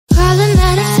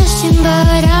dancing,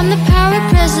 but I'm the power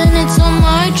present. It's all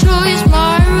my choice,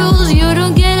 my rules. You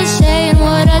don't get a say in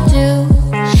what I do,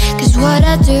 'cause what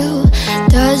I do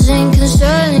doesn't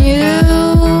concern you.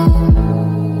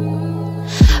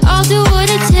 I'll do what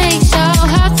it takes, I'll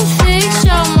have to fix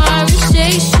all my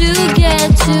mistakes to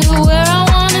get to where I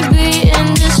wanna be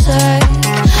and decide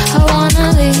I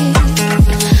wanna leave.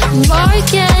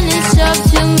 Mark, and it's up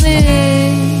to me.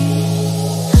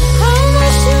 How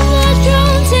much too much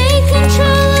don't take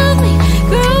control of me,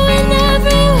 growing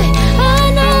every way. I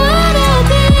know what I'll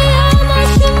be. How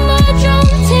much too much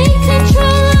don't take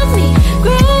control of me,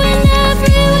 growing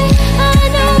every way. I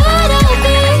know what I'll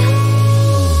be.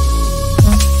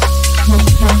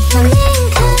 I'm in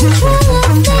control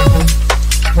of me.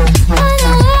 I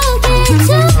know I'll get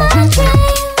to my dream.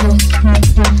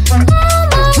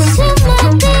 Almost to my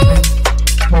day.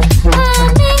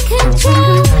 I'm in control of me.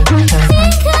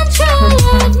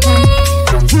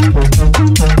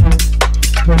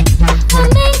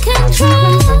 I'm in control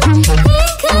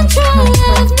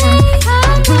of me. I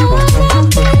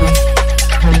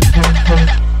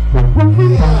know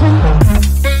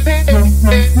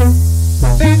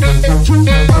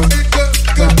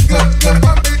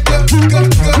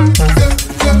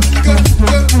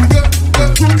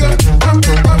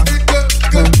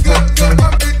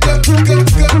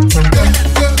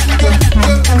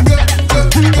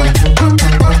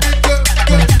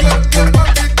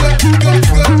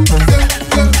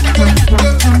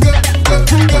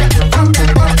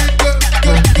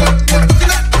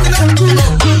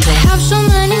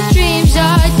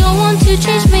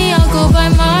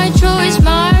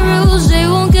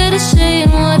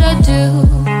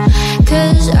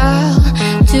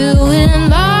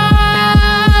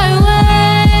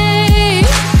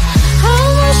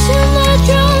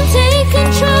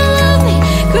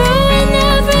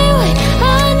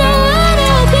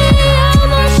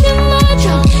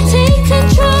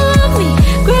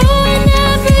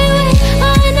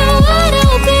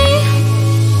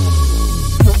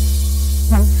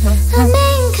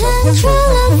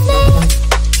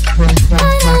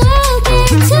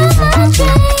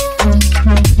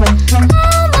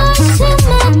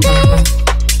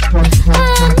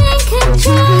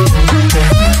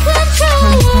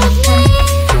I'll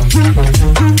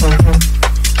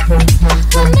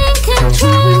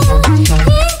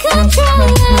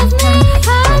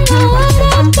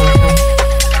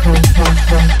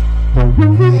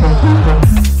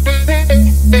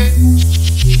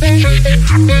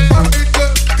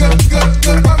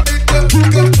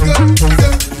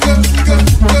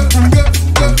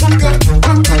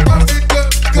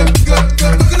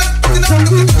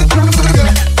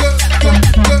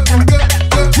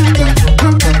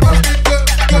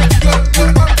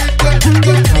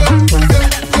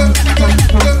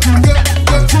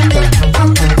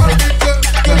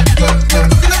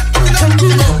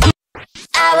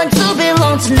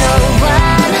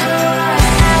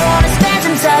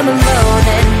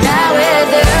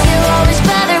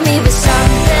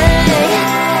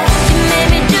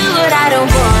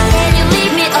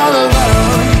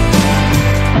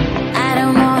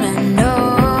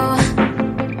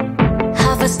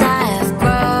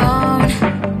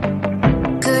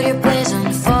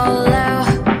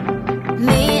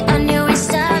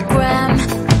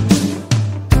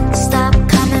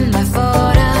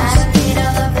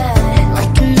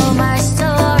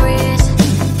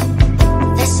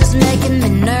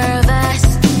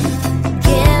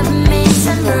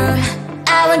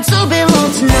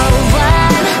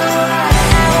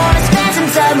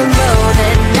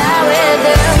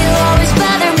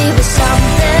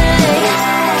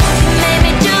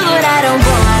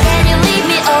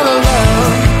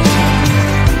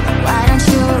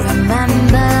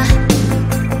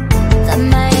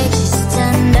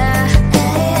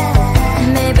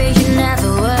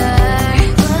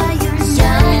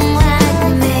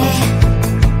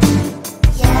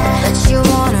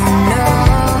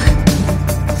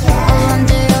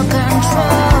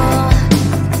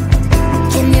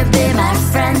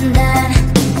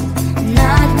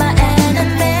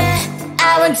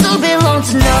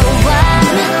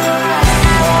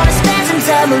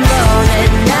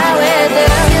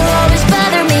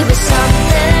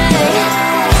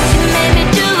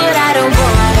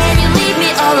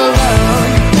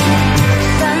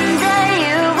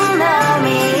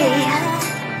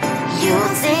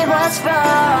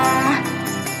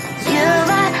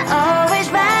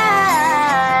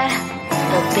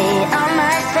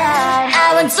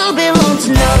To belong to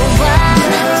no one. I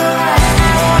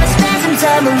wanna spend some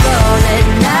time alone, and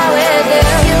now we're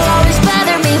there. You always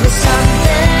bother me with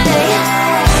something.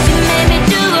 You made me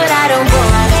do what I don't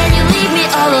want, and you leave me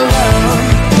all alone.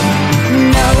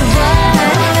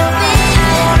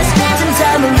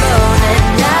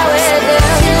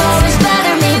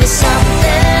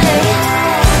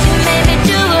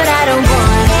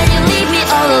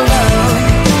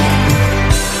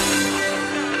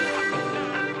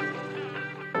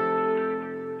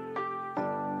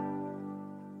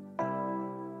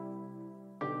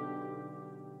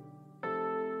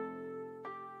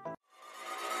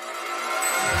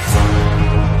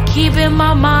 keeping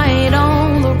my mind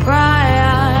on the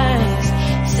prize,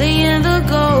 seeing the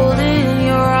gold in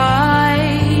your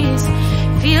eyes,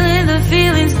 feeling the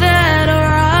feelings that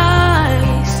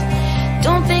arise.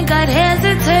 Don't think I'd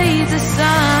hesitate to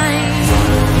sign.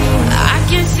 I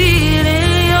can see it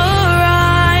in your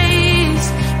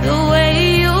eyes, the way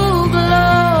you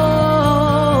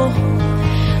glow.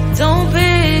 Don't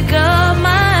pick up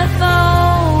my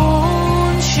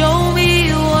phone, show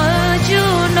me what you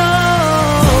know.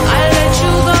 I let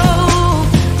you go,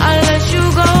 I let you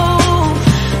go.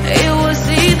 It was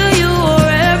either you or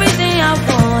everything I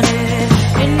wanted,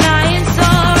 and I ain't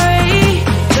sorry,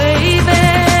 baby.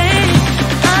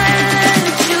 I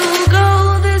let you go,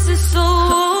 this is so.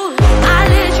 I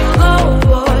let you go,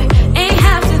 boy, ain't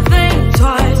have to think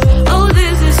twice. Oh,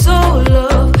 this is so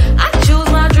love. I chose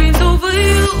my dreams over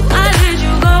you. I let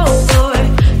you go, boy,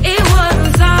 it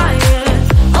wasn't science.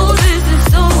 Oh, this is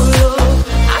so love.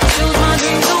 I chose my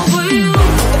dreams over you.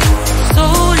 So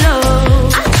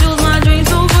love. I chose my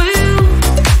dreams over you.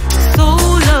 So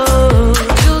love.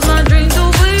 I chose my dreams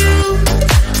over you.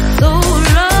 So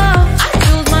love. I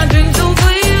chose my dreams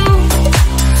over you.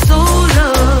 So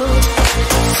love.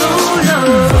 So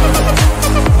love.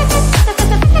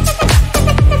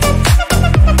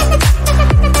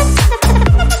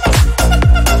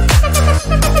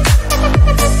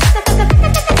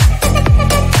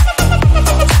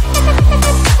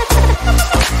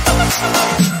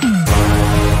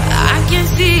 I can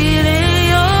see it in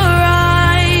your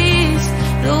eyes,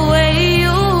 the way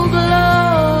you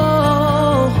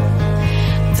glow.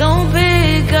 Don't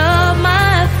pick up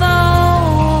my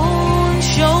phone,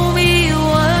 show me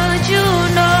what you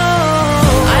know.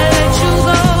 I let you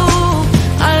go,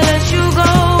 I let you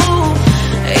go.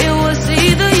 It was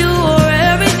either you or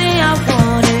everything I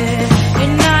wanted,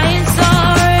 and I ain't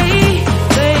sorry,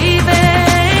 baby.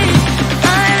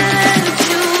 I let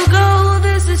you go,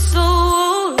 this is so.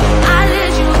 I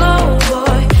let you go,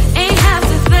 boy, ain't have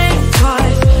to think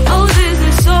twice. Oh, this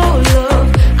is so love.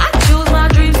 I chose my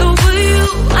dreams over you.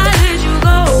 I let you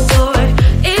go, boy,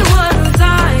 it wasn't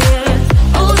science.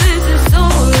 Oh, this is so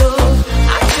love.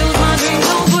 I chose my dreams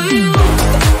over you.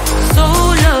 So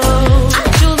love. I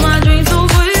chose my dreams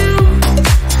over you.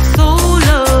 So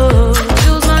love. I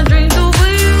chose my dreams over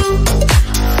you.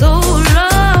 So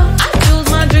love. I chose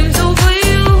my dreams over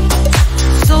you.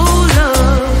 So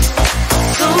love.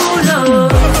 So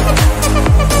love.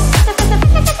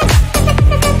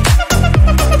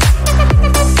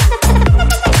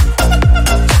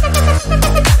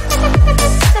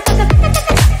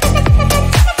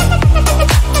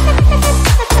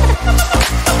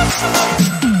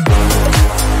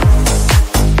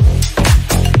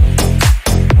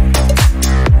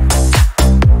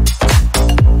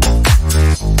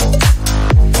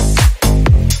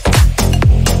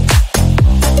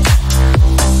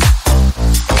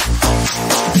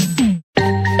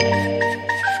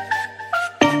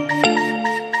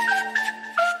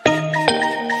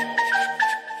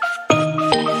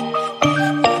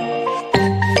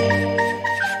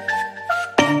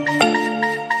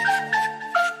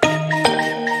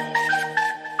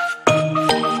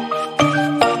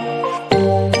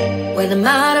 When I'm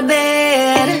out of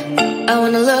bed, I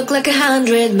wanna look like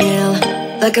 100 mil,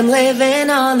 like I'm living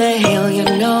on the hill. You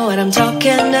know what I'm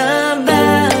talking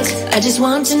about. I just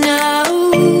want to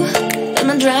know that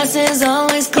my dress is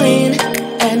always clean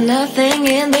and nothing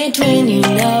in between. You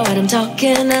know what I'm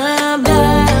talking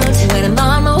about. When I'm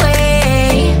on my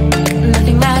way,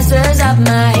 nothing messes up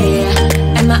my hair,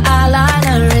 and my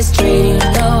eyeliner is straight. You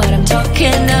know what I'm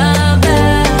talking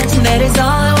about. That is all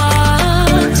I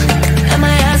want. Am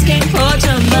I asking for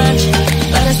too much?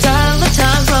 But I start all the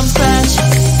time from scratch.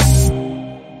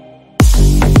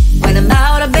 When I'm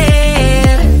out of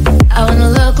bed, I wanna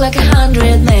look like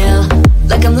 100 mil,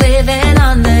 like I'm living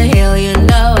on the hill. You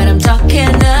know what I'm talking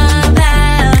about.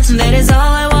 That is all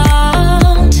I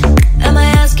want.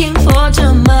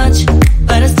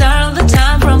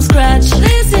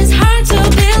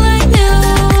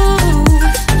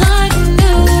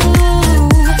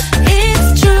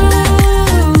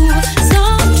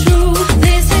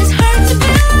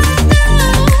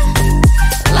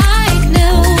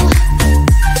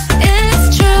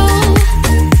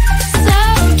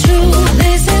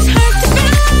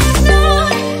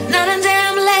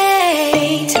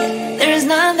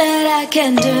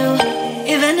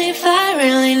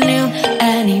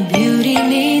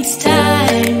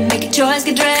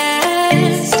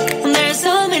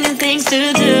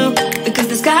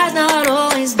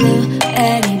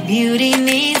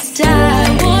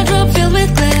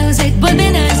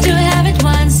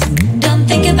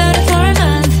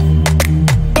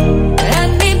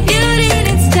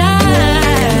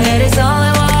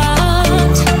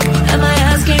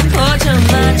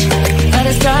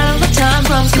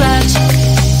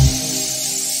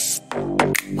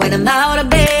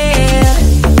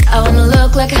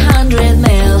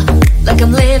 like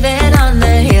I'm living on the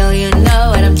hill. You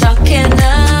know what I'm talking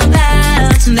about.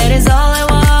 That is all I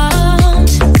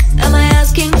want. Am I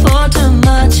asking for too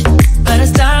much? But I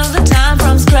start all the time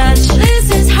from scratch.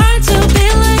 This is hard to be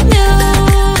like new,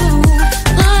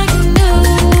 like new.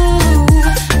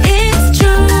 It's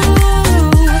true,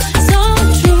 so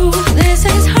true. This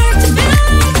is hard to be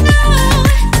like new,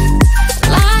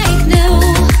 like new.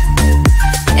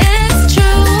 It's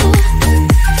true,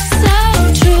 so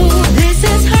true. This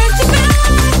is hard to be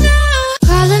like new.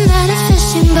 Calling that a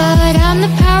fishing, but I'm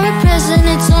the power present.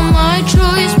 It's all my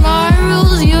choice, my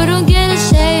rules. You don't get a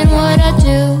say in what I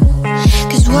do,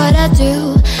 'cause what I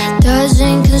do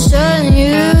doesn't concern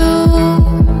you.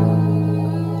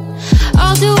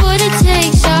 I'll do what it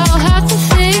takes. I'll have to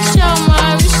fix all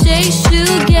my mistakes to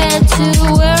get to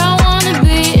where I wanna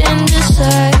be and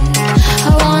decide I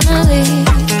wanna leave.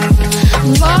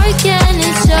 Mark, and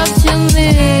it's up to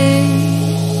me.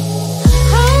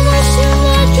 How much too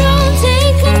much don't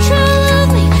take control of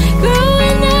me,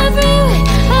 growing every way.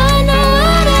 I know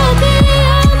what I'll be.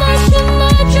 How much too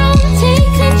much don't take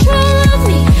control of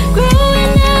me,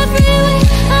 growing every way.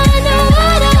 I know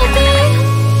what I'll be.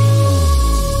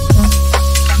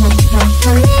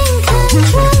 I'm in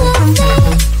control of me.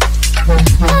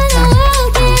 I know I'll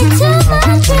get to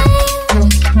my dream.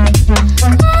 How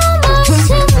much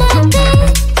too much be?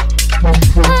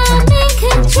 I'm in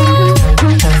control of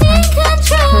me. I'm in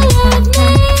control of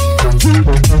me.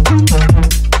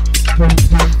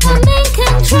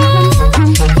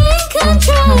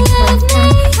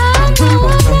 I know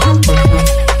what I'll be.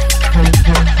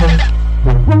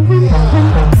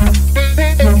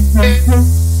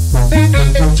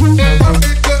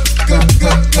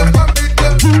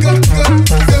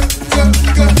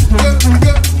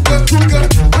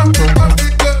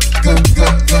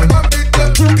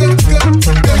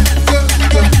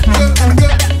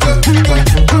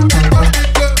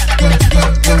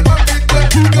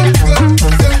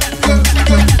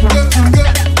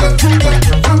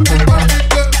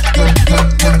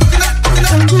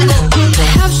 I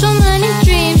have so many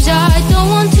dreams, I don't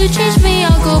want to chase me.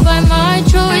 I'll go by my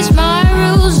choice, my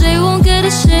rules. They won't get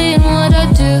a say in what I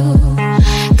do,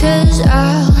 'cause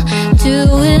I'll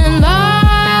do it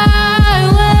my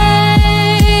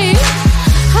way.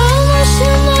 How much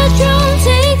too much don't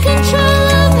take control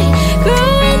of me,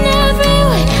 growing every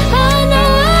way. I know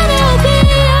what I'll be.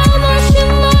 How much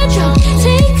too much don't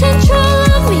take control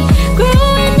of me,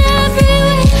 growing every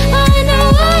way. I know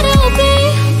what I'll be.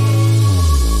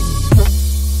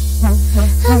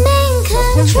 I'm in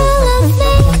control of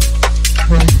me.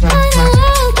 I know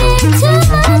I'll get to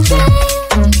my dream.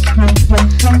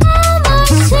 How much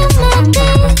too much be?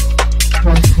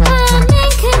 I'm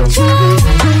in control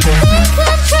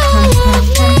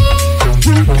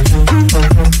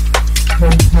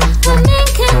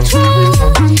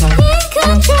of me. I'm in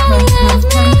control of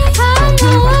me. I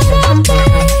know what I'll be.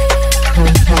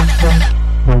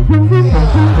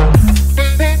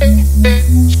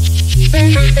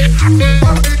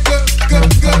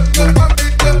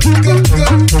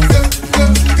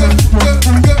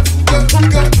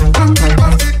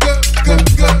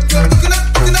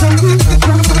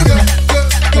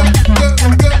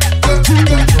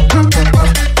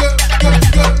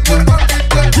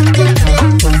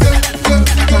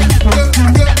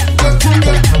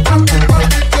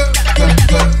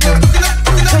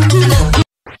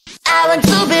 I want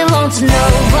to belong to no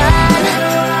one.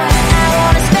 I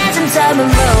wanna spend some time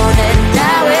alone and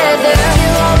die with her. You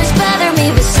always bother me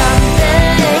with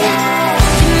something.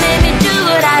 You made me do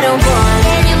what I don't want,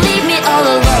 and you leave me all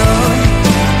alone.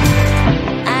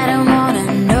 I don't wanna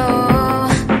know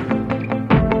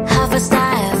how fast I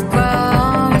have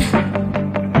grown.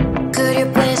 Could you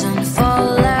please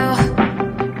unfollow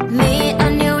me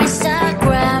on your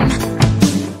Instagram?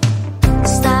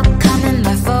 Stop coming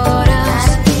my photos,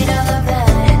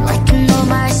 like you know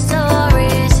my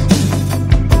stories.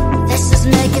 This is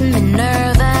making me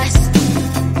nervous.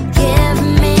 Give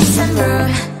me some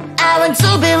room. I want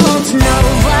to belong to